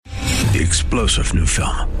The explosive new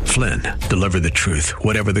film, Flynn, deliver the truth,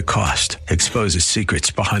 whatever the cost, exposes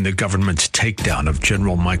secrets behind the government's takedown of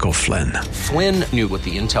General Michael Flynn. Flynn knew what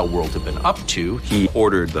the intel world had been up to. He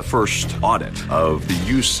ordered the first audit of the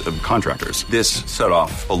use of contractors. This set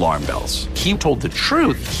off alarm bells. He told the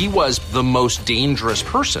truth. He was the most dangerous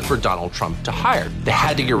person for Donald Trump to hire. They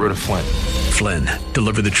had to get rid of Flynn. Flynn,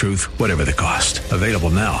 deliver the truth, whatever the cost. Available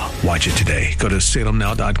now. Watch it today. Go to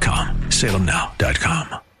salemnow.com.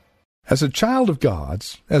 salemnow.com. As a child of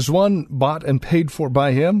God's, as one bought and paid for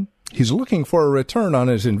by Him, He's looking for a return on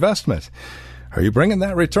His investment. Are you bringing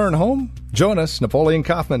that return home? Join us. Napoleon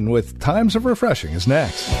Kaufman with Times of Refreshing is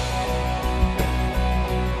next.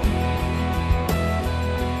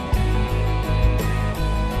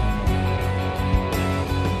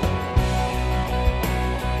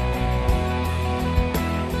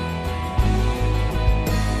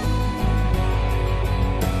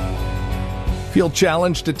 Feel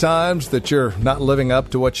challenged at times that you're not living up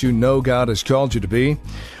to what you know God has called you to be?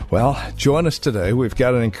 Well, join us today. We've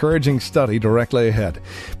got an encouraging study directly ahead.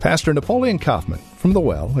 Pastor Napoleon Kaufman from The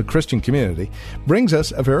Well, a Christian community, brings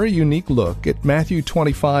us a very unique look at Matthew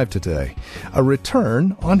 25 today, a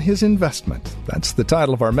return on his investment. That's the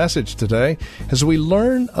title of our message today, as we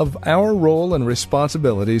learn of our role and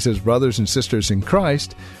responsibilities as brothers and sisters in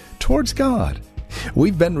Christ towards God.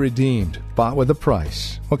 We've been redeemed, bought with a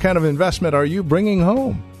price. What kind of investment are you bringing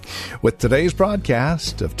home? With today's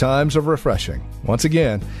broadcast of Times of Refreshing, once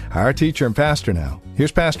again, our teacher and pastor now.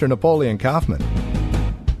 Here's Pastor Napoleon Kaufman.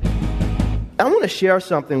 I want to share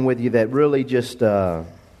something with you that really just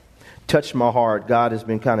touched my heart. God has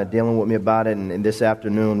been kind of dealing with me about it, and this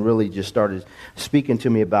afternoon really just started speaking to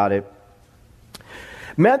me about it.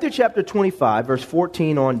 Matthew chapter 25, verse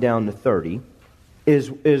 14 on down to 30.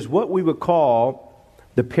 Is what we would call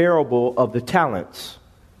the parable of the talents.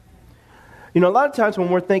 You know, a lot of times when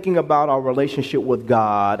we're thinking about our relationship with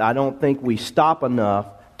God, I don't think we stop enough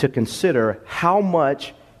to consider how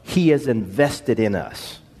much He has invested in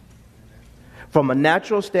us. From a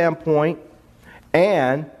natural standpoint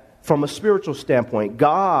and from a spiritual standpoint,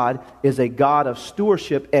 God is a God of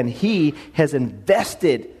stewardship, and He has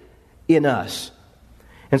invested in us.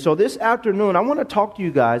 And so this afternoon, I want to talk to you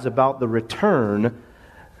guys about the return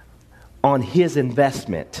on His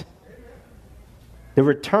investment. The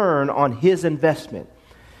return on His investment.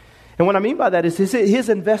 And what I mean by that is His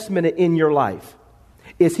investment in your life.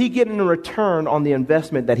 Is He getting a return on the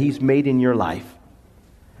investment that He's made in your life?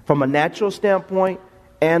 From a natural standpoint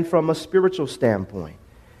and from a spiritual standpoint.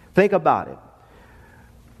 Think about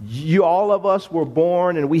it. All of us were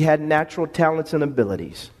born and we had natural talents and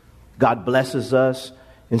abilities. God blesses us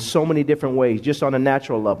in so many different ways, just on a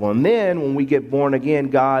natural level. And then when we get born again,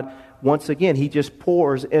 God, once again, He just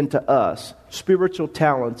pours into us spiritual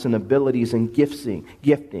talents and abilities and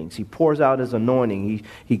giftings. He pours out His anointing.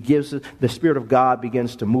 He gives us, the Spirit of God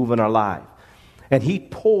begins to move in our life. And He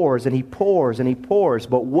pours and He pours and He pours.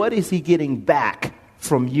 But what is He getting back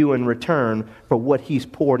from you in return for what He's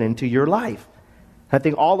poured into your life? I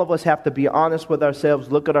think all of us have to be honest with ourselves,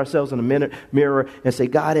 look at ourselves in the mirror and say,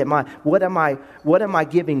 God, what am I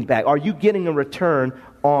giving back? Are you getting a return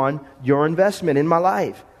on your investment in my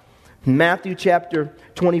life? In Matthew chapter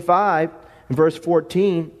 25, verse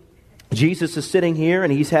 14, Jesus is sitting here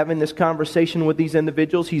and He's having this conversation with these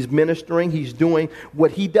individuals. He's ministering. He's doing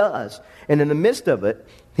what He does. And in the midst of it,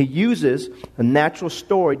 He uses a natural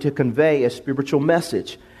story to convey a spiritual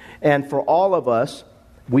message. And for all of us,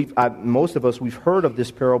 most of us, we've heard of this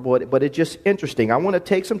parable, but it's just interesting. I want to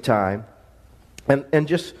take some time and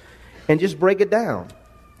just break it down.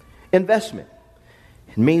 Investment.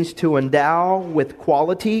 It means to endow with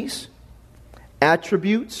qualities,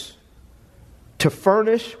 attributes, to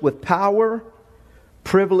furnish with power,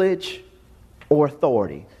 privilege, or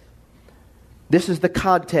authority. This is the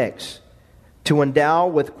context. To endow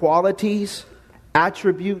with qualities,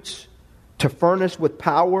 attributes, to furnish with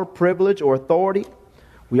power, privilege, or authority.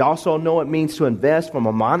 We also know it means to invest from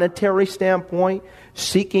a monetary standpoint,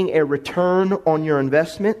 seeking a return on your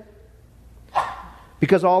investment.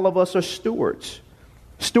 Because all of us are stewards.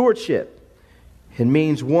 Stewardship. It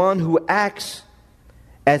means one who acts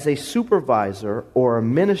as a supervisor or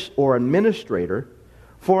administrator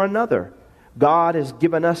for another. God has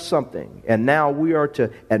given us something, and now we are to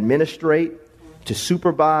administrate, to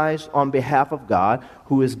supervise on behalf of God,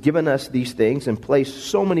 who has given us these things and placed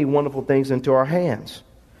so many wonderful things into our hands.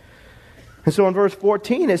 And so in verse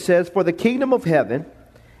 14 it says, "For the kingdom of heaven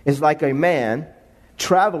is like a man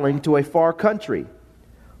traveling to a far country,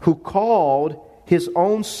 who called his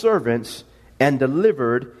own servants and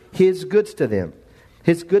delivered his goods to them."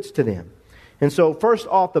 And so first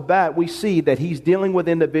off the bat, we see that he's dealing with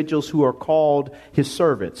individuals who are called his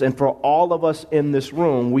servants. And for all of us in this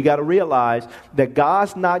room, we got to realize that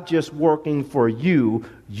God's not just working for you,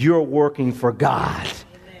 you're working for God.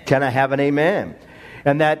 Amen. Can I have an amen?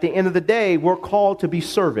 And that at the end of the day, we're called to be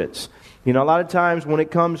servants. You know, a lot of times when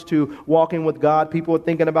it comes to walking with God, people are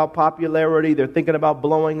thinking about popularity. They're thinking about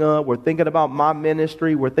blowing up. We're thinking about my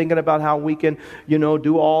ministry. We're thinking about how we can,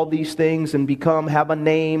 do all these things and have a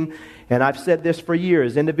name. And I've said this for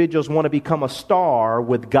years. Individuals want to become a star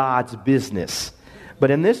with God's business.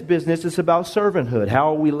 But in this business, it's about servanthood.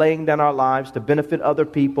 How are we laying down our lives to benefit other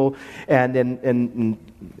people and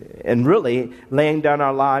really laying down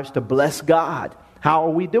our lives to bless God? How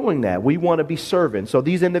are we doing that? We want to be servants. So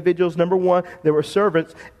these individuals, number one, they were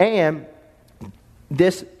servants, and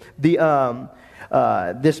this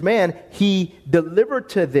man, he delivered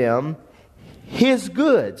to them his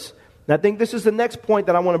goods. And I think this is the next point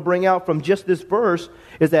that I want to bring out from just this verse,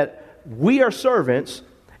 is that we are servants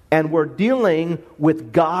and we're dealing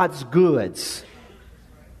with God's goods.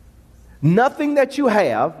 Nothing that you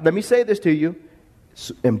have, let me say this to you,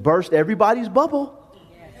 and burst everybody's bubble.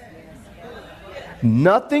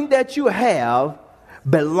 Nothing that you have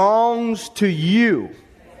belongs to you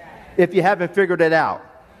if you haven't figured it out.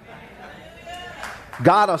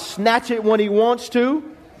 God will snatch it when he wants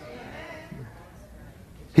to.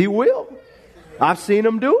 He will. I've seen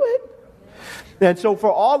him do it. And so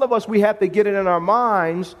for all of us, we have to get it in our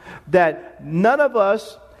minds that none of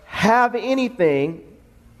us have anything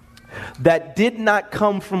that did not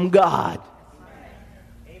come from God.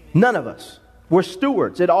 None of us. We're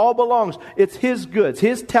stewards. It all belongs. It's his goods,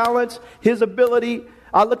 his talents, his ability.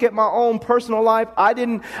 I look at my own personal life. I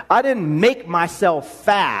didn't make myself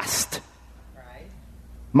fast. Right.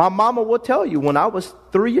 My mama will tell you when I was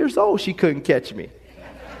 3 years old, she couldn't catch me.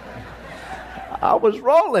 I was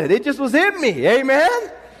rolling. It just was in me. Amen.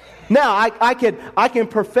 Now, I can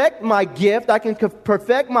perfect my gift. I can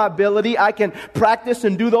perfect my ability. I can practice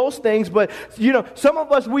and do those things. But, some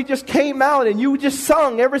of us, we just came out and you just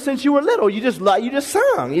sung ever since you were little. You just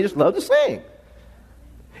sung. You just love to sing.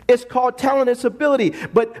 It's called talent. It's ability.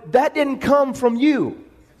 But that didn't come from you.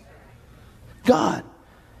 God.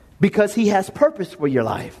 Because he has purpose for your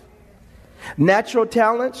life. Natural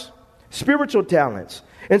talents, spiritual talents.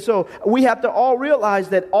 And so we have to all realize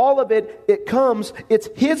that all of it's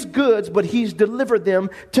his goods, but he's delivered them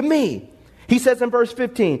to me. He says in verse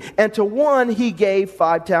 15, and to one he gave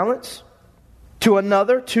 5 talents, to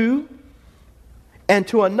another 2, and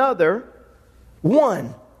to another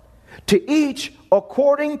 1. To each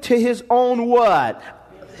according to his own what?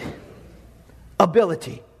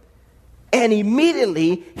 Ability. And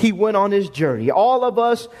immediately he went on his journey. All of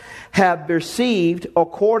us have received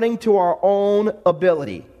according to our own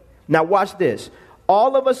ability. Now watch this.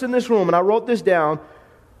 All of us in this room, and I wrote this down,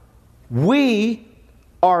 we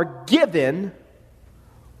are given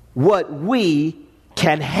what we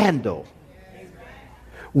can handle.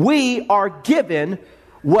 We are given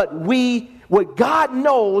what God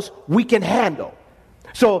knows we can handle.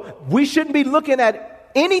 So we shouldn't be looking at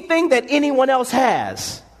anything that anyone else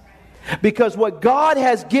has. Because what God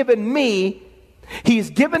has given me, he's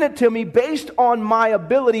given it to me based on my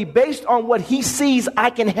ability, based on what he sees I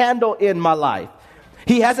can handle in my life.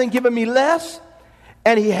 He hasn't given me less,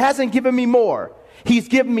 and he hasn't given me more. He's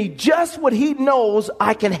given me just what he knows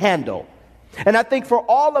I can handle. And I think for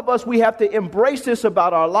all of us, we have to embrace this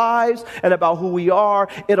about our lives and about who we are.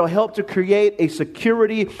 It'll help to create a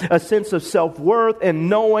security, a sense of self-worth, and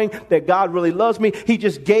knowing that God really loves me. He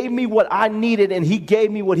just gave me what I needed, and he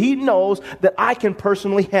gave me what he knows that I can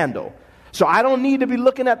personally handle. So I don't need to be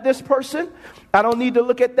looking at this person. I don't need to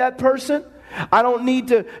look at that person. I don't need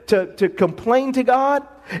to complain to God.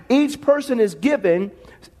 Each person is given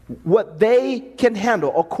what they can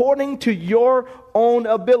handle according to your own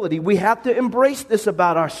ability. We have to embrace this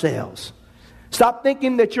about ourselves. Stop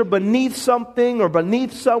thinking that you're beneath something or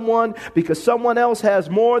beneath someone because someone else has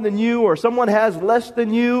more than you or someone has less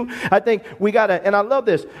than you. I think we gotta, and I love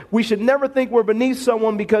this, we should never think we're beneath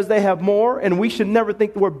someone because they have more, and we should never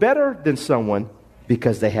think that we're better than someone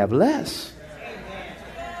because they have less.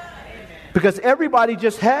 Because everybody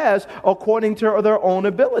just has according to their own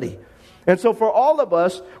ability. And so for all of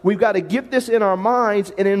us, we've got to get this in our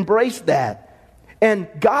minds and embrace that. And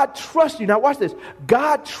God trusts you. Now watch this.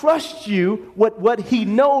 God trusts you what he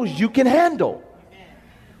knows you can handle.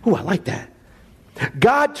 Ooh, I like that.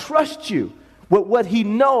 God trusts you with what he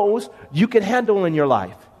knows you can handle in your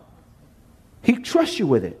life. He trusts you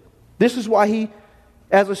with it. This is why he,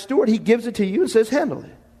 as a steward, he gives it to you and says, handle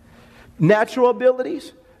it. Natural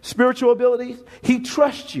abilities. spiritual abilities? He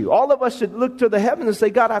trusts you. All of us should look to the heavens and say,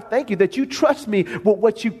 God, I thank you that you trust me with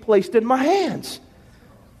what you placed in my hands.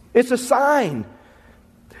 It's a sign.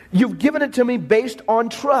 You've given it to me based on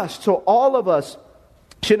trust. So all of us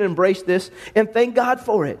should embrace this and thank God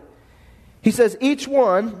for it. He says, each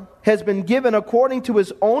one has been given according to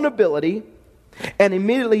his own ability, and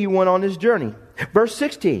immediately he went on his journey. Verse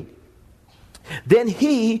 16. Then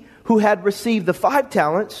he who had received the 5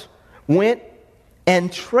 talents went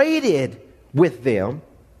and traded with them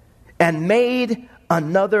and made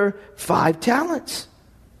another 5 talents.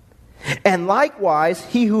 And likewise,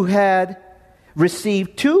 he who had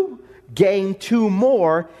received 2 gained 2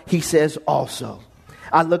 more, he says also.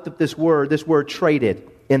 I looked up this word traded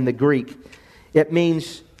in the Greek. It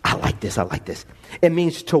means, I like this. It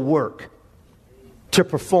means to work, to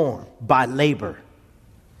perform by labor.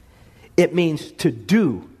 It means to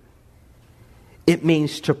do. It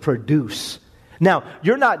means to produce. Now,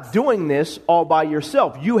 you're not doing this all by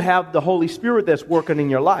yourself. You have the Holy Spirit that's working in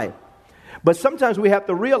your life. But sometimes we have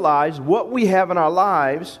to realize what we have in our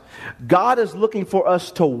lives, God is looking for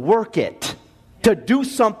us to work it, to do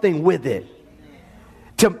something with it.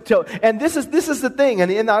 And this is the thing.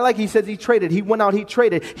 And I like he says he traded. He went out, he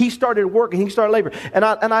traded. He started working, he started laboring. And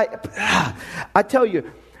I tell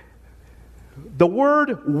you, the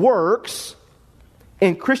word works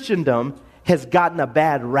in Christendom has gotten a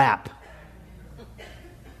bad rap.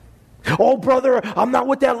 Oh, brother, I'm not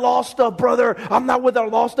with that law stuff, brother. I'm not with that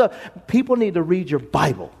law stuff. People need to read your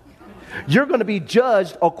Bible. You're going to be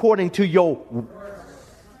judged according to your,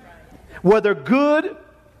 whether good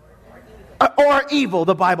or evil,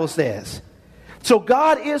 the Bible says. So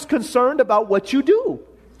God is concerned about what you do.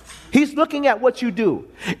 He's looking at what you do.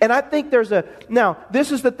 And I think now,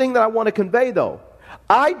 this is the thing that I want to convey though.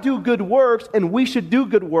 I do good works and we should do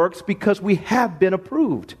good works because we have been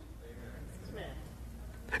approved.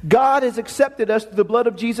 God has accepted us through the blood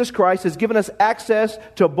of Jesus Christ, has given us access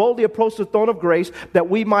to boldly approach the throne of grace that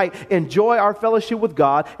we might enjoy our fellowship with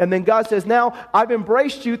God. And then God says, now I've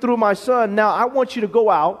embraced you through my Son. Now I want you to go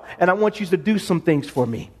out and I want you to do some things for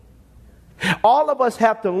me. All of us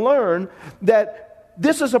have to learn that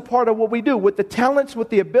this is a part of what we do. With the talents, with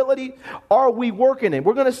the ability, are we working it?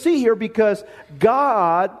 We're going to see here because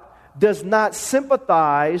God does not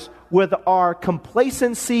sympathize with our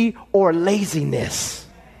complacency or laziness.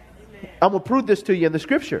 I'm going to prove this to you in the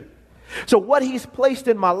scripture. So what he's placed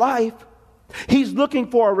in my life, he's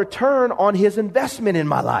looking for a return on his investment in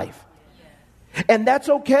my life. And that's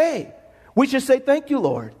okay. We should say, thank you,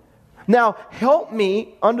 Lord. Now, help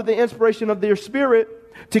me, under the inspiration of your Spirit,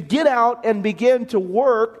 to get out and begin to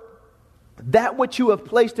work that which you have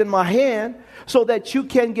placed in my hand so that you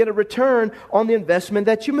can get a return on the investment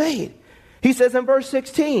that you made. He says in verse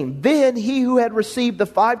 16, then he who had received the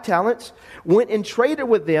 5 talents went and traded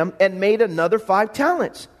with them and made another 5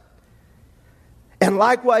 talents. And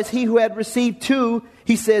likewise, he who had received 2,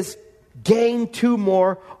 he says, gained 2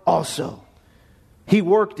 more also. He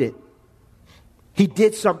worked it. He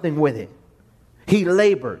did something with it. He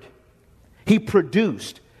labored. He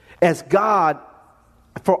produced. As God,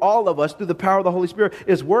 for all of us, through the power of the Holy Spirit,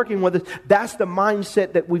 is working with us, that's the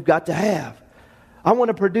mindset that we've got to have. I want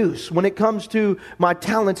to produce. When it comes to my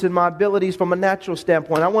talents and my abilities from a natural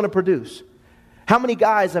standpoint, I want to produce. How many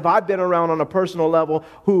guys have I been around on a personal level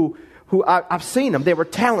who I've seen them, they were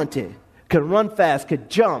talented, could run fast,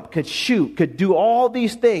 could jump, could shoot, could do all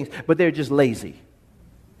these things, but they're just lazy.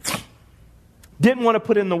 Didn't want to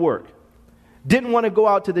put in the work. Didn't want to go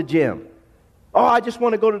out to the gym. Oh, I just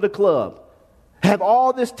want to go to the club. Have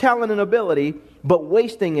all this talent and ability, but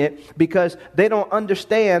wasting it because they don't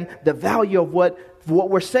understand the value of what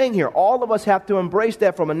we're saying here. All of us have to embrace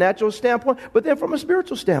that from a natural standpoint, but then from a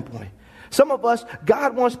spiritual standpoint. Some of us,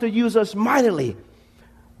 God wants to use us mightily,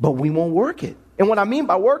 but we won't work it. And what I mean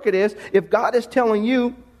by work it is, if God is telling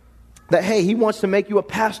you that, hey, he wants to make you a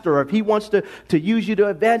pastor, or if he wants to use you to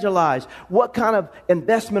evangelize, what kind of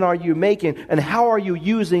investment are you making, and how are you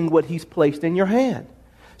using what he's placed in your hand?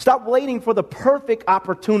 Stop waiting for the perfect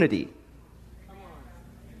opportunity.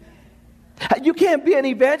 You can't be an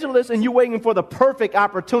evangelist and you're waiting for the perfect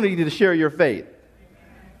opportunity to share your faith.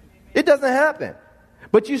 It doesn't happen.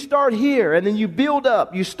 But you start here and then you build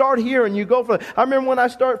up. You start here and you go for it. I remember when I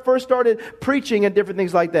first started preaching and different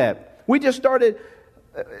things like that. We just started,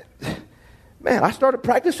 I started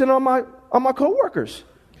practicing on my coworkers.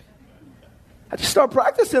 I just started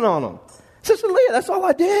practicing on them. Sister Leah, that's all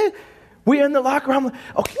I did. We're in the locker room. I'm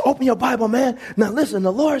like, okay, open your Bible, man. Now listen,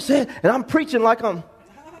 the Lord said, and I'm preaching like I'm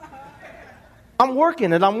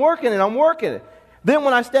working it, I'm working it. Then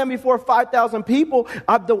when I stand before 5,000 people,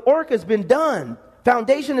 the work has been done.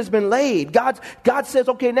 Foundation has been laid. God says,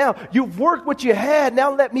 okay, now you've worked what you had.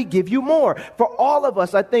 Now let me give you more. For all of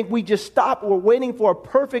us, I think we just stop. We're waiting for a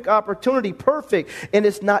perfect opportunity, and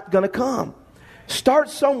it's not going to come. Start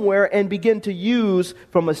somewhere and begin to use,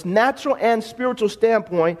 from a natural and spiritual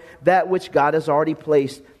standpoint, that which God has already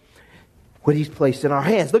placed, what He's placed in our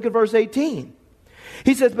hands. Look at verse 18.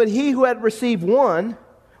 He says, but he who had received one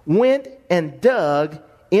went and dug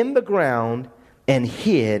in the ground and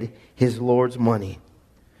hid his Lord's money.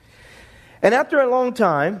 And after a long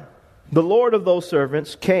time, the Lord of those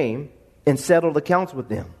servants came and settled accounts with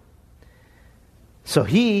them. So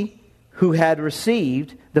he who had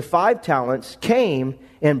received the 5 talents came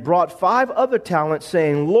and brought 5 other talents,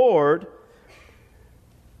 saying, Lord,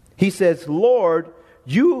 he says, Lord,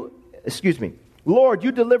 you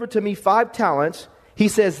delivered to me 5 talents. He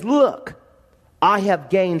says, look, I have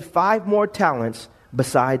gained 5 more talents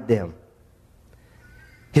beside them.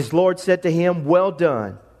 His Lord said to him, well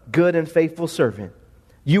done, good and faithful servant.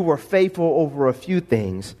 You were faithful over a few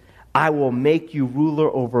things. I will make you ruler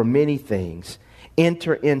over many things.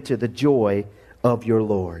 Enter into the joy of your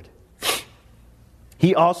Lord.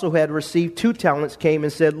 He also who had received 2 talents came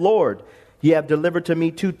and said, Lord, you have delivered to me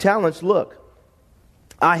 2 talents. Look,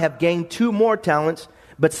 I have gained 2 more talents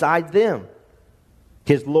besides them.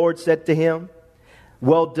 His Lord said to him,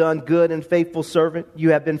 well done, good and faithful servant. You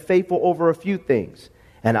have been faithful over a few things,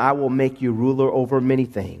 and I will make you ruler over many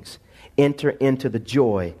things. Enter into the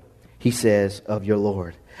joy, he says, of your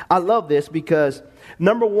Lord. I love this because,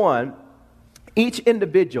 number one, each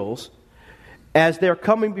individuals, as they're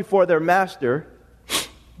coming before their master,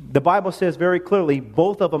 the Bible says very clearly,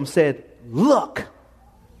 both of them said, look.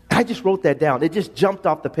 I just wrote that down. It just jumped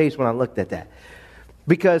off the page when I looked at that.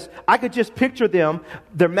 Because I could just picture them,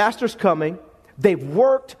 their master's coming, they've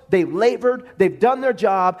worked, they've labored, they've done their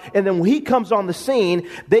job, and then when he comes on the scene,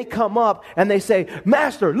 they come up and they say,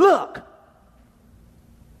 Master, look.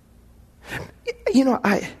 You know,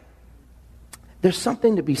 there's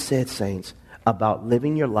something to be said, saints, about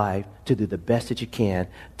living your life to do the best that you can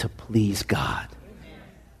to please God.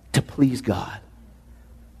 To please God.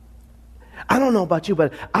 I don't know about you,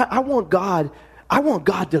 but I want God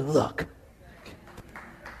to look.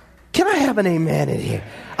 Can I have an amen in here?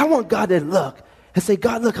 I want God to look and say,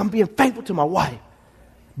 God, look, I'm being faithful to my wife.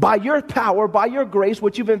 By your power, by your grace,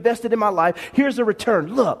 what you've invested in my life, here's a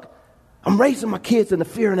return. Look, I'm raising my kids in the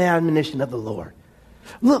fear and admonition of the Lord.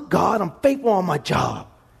 Look, God, I'm faithful on my job.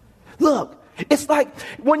 Look, it's like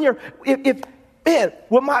when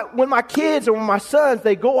when my kids or when my sons,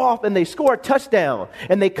 they go off and they score a touchdown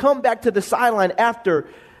and they come back to the sideline after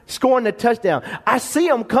scoring the touchdown. I see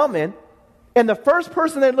them coming, and the first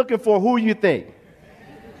person they're looking for, who you think?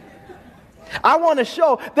 I want to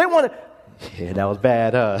show, they want to, yeah, that was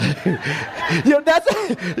bad, huh? you know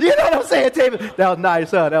what I'm saying, David? That was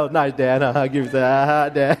nice, huh? That was nice, Dad. Give me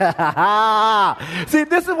that, Dad. See,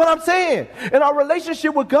 this is what I'm saying. In our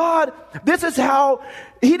relationship with God, this is how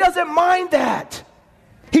He doesn't mind that.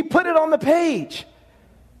 He put it on the page.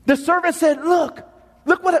 The servant said, look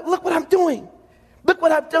what I'm doing. Look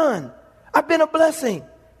what I've done. I've been a blessing.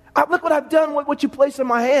 Look what I've done with what you placed in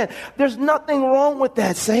my hand. There's nothing wrong with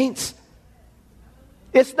that, saints.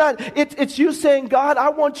 It's you saying, God, I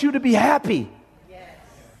want you to be happy.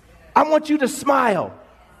 I want you to smile.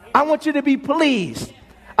 I want you to be pleased.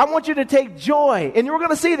 I want you to take joy. And you're going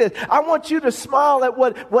to see this. I want you to smile at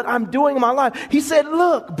what I'm doing in my life. He said,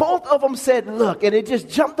 look. Both of them said, look. And it just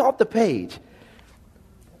jumped off the page.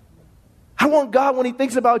 I want God, when He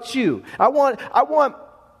thinks about you, I want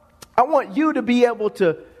you to be able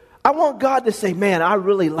to, I want God to say, man, I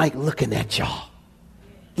really like looking at y'all.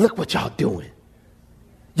 Look what y'all doing.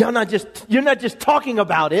 You're not just talking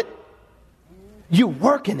about it. You're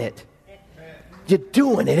working it. You're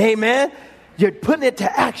doing it. Amen. You're putting it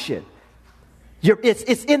to action.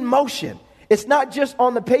 It's in motion. It's not just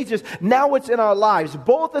on the pages. Now it's in our lives.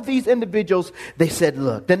 Both of these individuals, they said,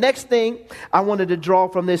 look. The next thing I wanted to draw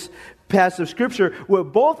from this passage of Scripture,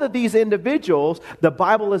 with both of these individuals, the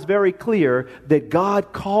Bible is very clear that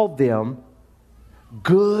God called them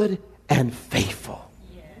good and faithful.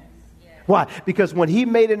 Why? Because when He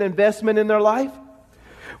made an investment in their life,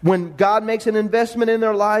 when God makes an investment in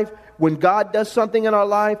their life, when God does something in our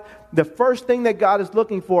life, the first thing that God is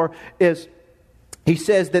looking for is, He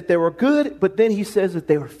says that they were good, but then He says that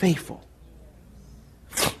they were faithful.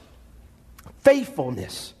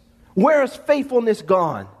 Faithfulness. Where is faithfulness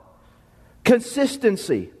gone?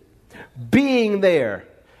 Consistency. Being there.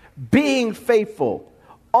 Being faithful.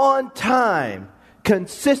 On time.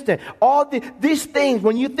 Consistent. All these things,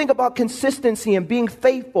 when you think about consistency and being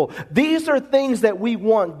faithful, these are things that we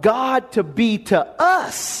want God to be to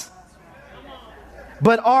us.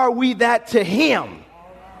 But are we that to Him?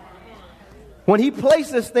 When He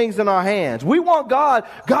places things in our hands, we want God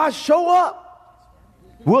show up.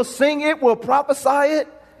 We'll sing it, we'll prophesy it,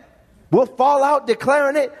 we'll fall out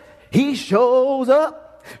declaring it. He shows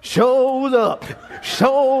up, shows up,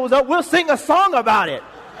 shows up. We'll sing a song about it.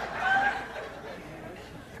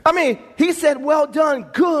 I mean, He said, well done,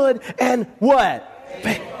 good and what?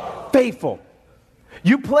 Faithful.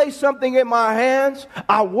 You placed something in my hands,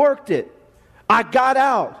 I worked it. I got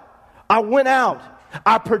out. I went out.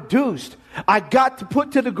 I produced. I got to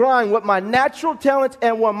put to the grind what my natural talents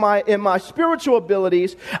and what my spiritual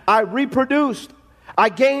abilities, I reproduced. I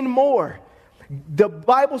gained more. The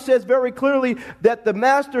Bible says very clearly that the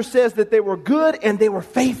Master says that they were good and they were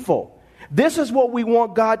faithful. This is what we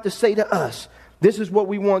want God to say to us. This is what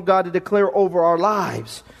we want God to declare over our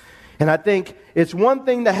lives. And I think it's one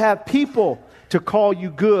thing to have people to call you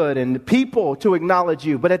good and people to acknowledge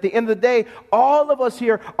you. But at the end of the day, all of us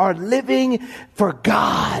here are living for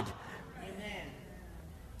God. Amen.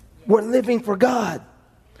 We're living for God.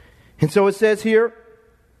 And so it says here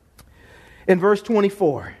in verse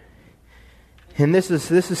 24, and this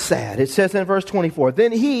is sad. It says in verse 24,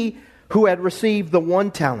 then he who had received the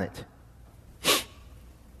 1 talent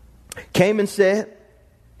came and said,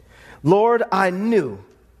 Lord, I knew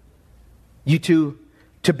you to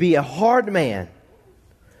be a hard man,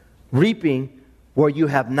 reaping where you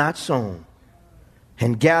have not sown,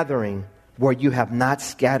 and gathering where you have not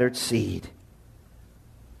scattered seed.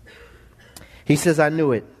 He says, I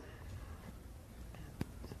knew it.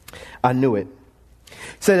 I knew it. He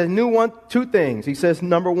said, I knew two things. He says,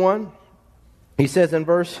 number one, he says in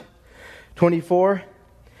verse 24,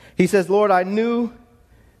 he says, Lord, I knew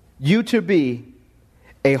you to be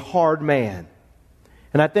a hard man.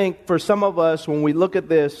 And I think for some of us, when we look at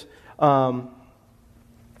this, and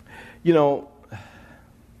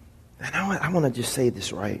I want to just say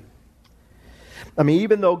this right. I mean,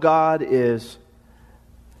 even though God is,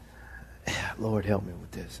 Lord, help me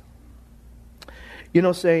with this. You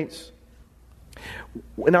know, saints,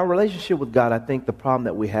 in our relationship with God, I think the problem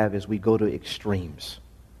that we have is we go to extremes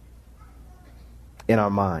in our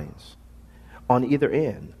minds on either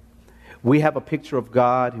end. We have a picture of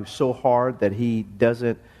God who's so hard that He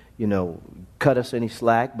doesn't, cut us any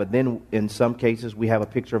slack. But then in some cases we have a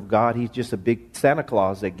picture of God, He's just a big Santa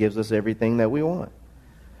Claus that gives us everything that we want.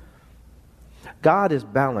 God is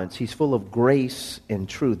balanced. He's full of grace and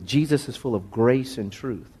truth. Jesus is full of grace and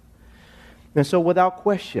truth. And so without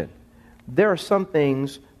question, there are some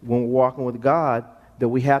things when we're walking with God that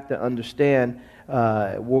we have to understand.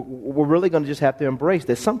 We're really going to just have to embrace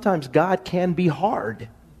that sometimes God can be hard.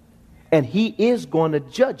 And He is going to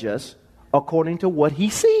judge us according to what He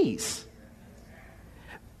sees.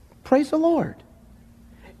 Praise the Lord.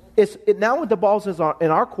 Now the ball is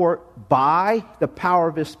in our court by the power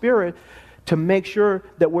of His Spirit to make sure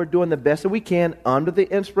that we're doing the best that we can under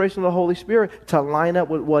the inspiration of the Holy Spirit to line up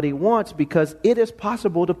with what He wants, because it is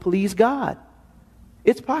possible to please God.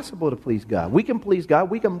 It's possible to please God. We can please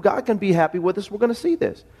God. God can be happy with us. We're going to see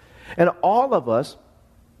this. And all of us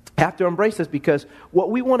have to embrace this, because what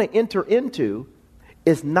we want to enter into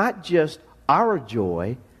is not just our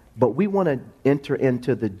joy, but we want to enter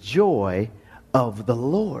into the joy of the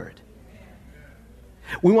Lord.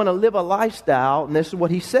 We want to live a lifestyle, and this is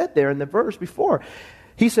what he said there in the verse before.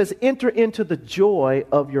 He says, enter into the joy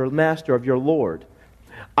of your master, of your Lord.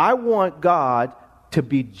 I want God to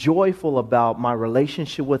be joyful about my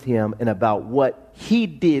relationship with Him and about what He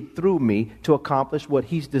did through me to accomplish what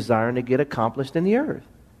He's desiring to get accomplished in the earth.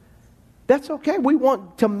 That's okay. We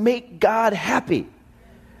want to make God happy.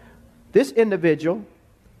 This individual,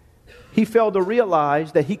 he failed to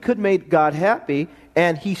realize that he could make God happy,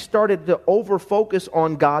 and he started to over-focus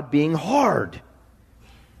on God being hard.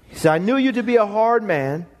 He said, I knew you to be a hard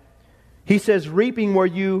man. He says, reaping where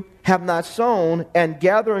you have not sown and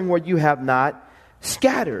gathering where you have not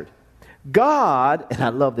scattered. God, and I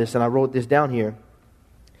love this, and I wrote this down here,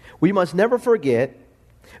 we must never forget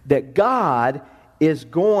that God is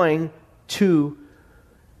going to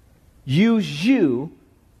use you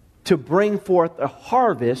to bring forth a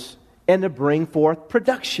harvest and to bring forth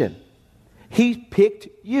production. He picked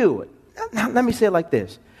you. Now, let me say it like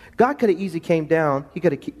this. God could have easily came down. He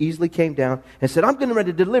could have easily came down and said, I'm getting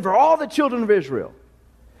ready to deliver all the children of Israel.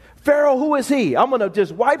 Pharaoh, who is he? I'm going to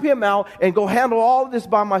just wipe him out and go handle all of this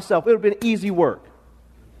by myself. It would have been easy work.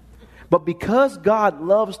 But because God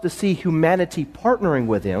loves to see humanity partnering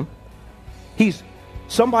with Him,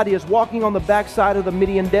 somebody is walking on the backside of the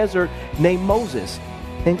Midian desert named Moses.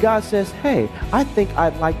 And God says, hey, I think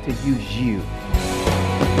I'd like to use you.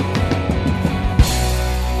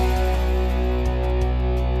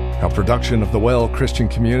 A production of the Well Christian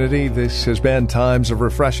Community. This has been Times of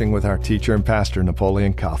Refreshing with our teacher and pastor,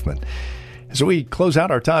 Napoleon Kaufman. As we close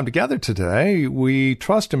out our time together today, we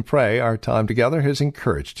trust and pray our time together has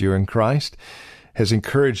encouraged you in Christ, has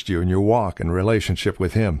encouraged you in your walk and relationship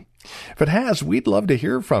with Him. If it has, we'd love to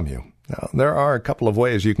hear from you. Now, there are a couple of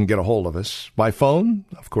ways you can get a hold of us. By phone,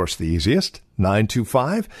 of course, the easiest,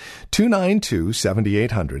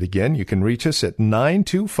 925-292-7800. Again, you can reach us at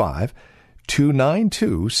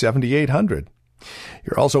 925-292-7800.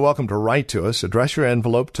 You're also welcome to write to us. Address your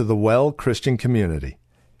envelope to the Well Christian Community,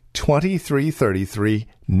 2333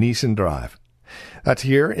 Neeson Drive. That's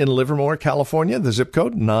here in Livermore, California, the zip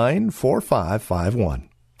code 94551.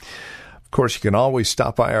 Of course, you can always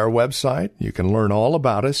stop by our website. You can learn all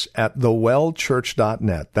about us at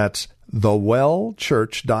thewellchurch.net. That's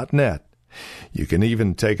thewellchurch.net. You can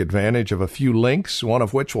even take advantage of a few links, one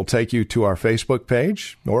of which will take you to our Facebook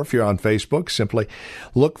page. Or if you're on Facebook, simply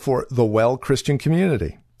look for The Well Christian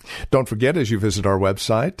Community. Don't forget, as you visit our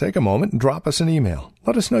website, take a moment and drop us an email.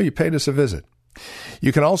 Let us know you paid us a visit.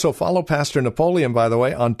 You can also follow Pastor Napoleon, by the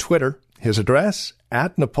way, on Twitter. His address,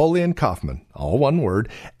 @Napoleon Kaufman. All one word,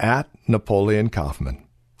 @Napoleon Kaufman.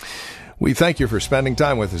 We thank you for spending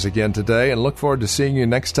time with us again today and look forward to seeing you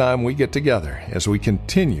next time we get together as we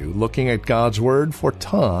continue looking at God's Word for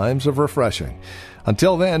times of refreshing.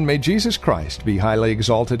 Until then, may Jesus Christ be highly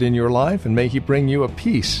exalted in your life, and may He bring you a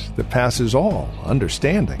peace that passes all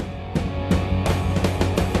understanding.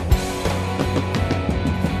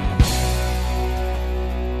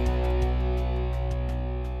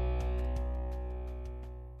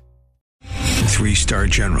 Three-star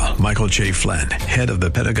General Michael J. Flynn, head of the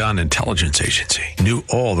Pentagon Intelligence Agency, knew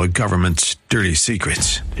all the government's dirty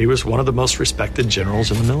secrets. He was one of the most respected generals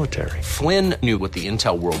in the military. Flynn knew what the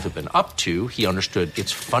intel world had been up to. He understood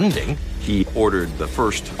its funding. He ordered the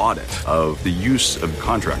first audit of the use of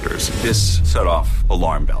contractors. This set off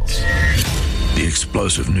alarm bells. The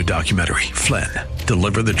explosive new documentary, Flynn,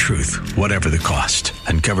 Deliver the Truth, Whatever the Cost,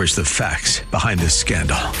 uncovers the facts behind this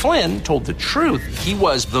scandal. Flynn told the truth. He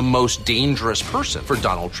was the most dangerous person for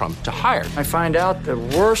Donald Trump to hire. I find out the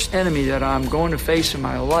worst enemy that I'm going to face in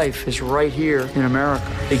my life is right here in America.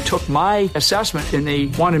 They took my assessment and they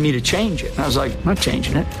wanted me to change it. And I was like, I'm not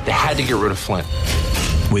changing it. They had to get rid of Flynn.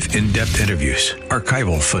 With in-depth interviews,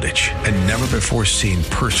 archival footage, and never-before-seen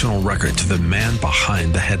personal records of the man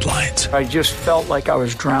behind the headlines. I just felt like I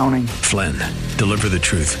was drowning. Flynn, Deliver the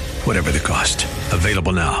Truth, Whatever the Cost.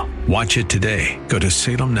 Available now. Watch it today. Go to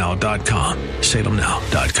salemnow.com.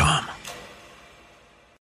 salemnow.com.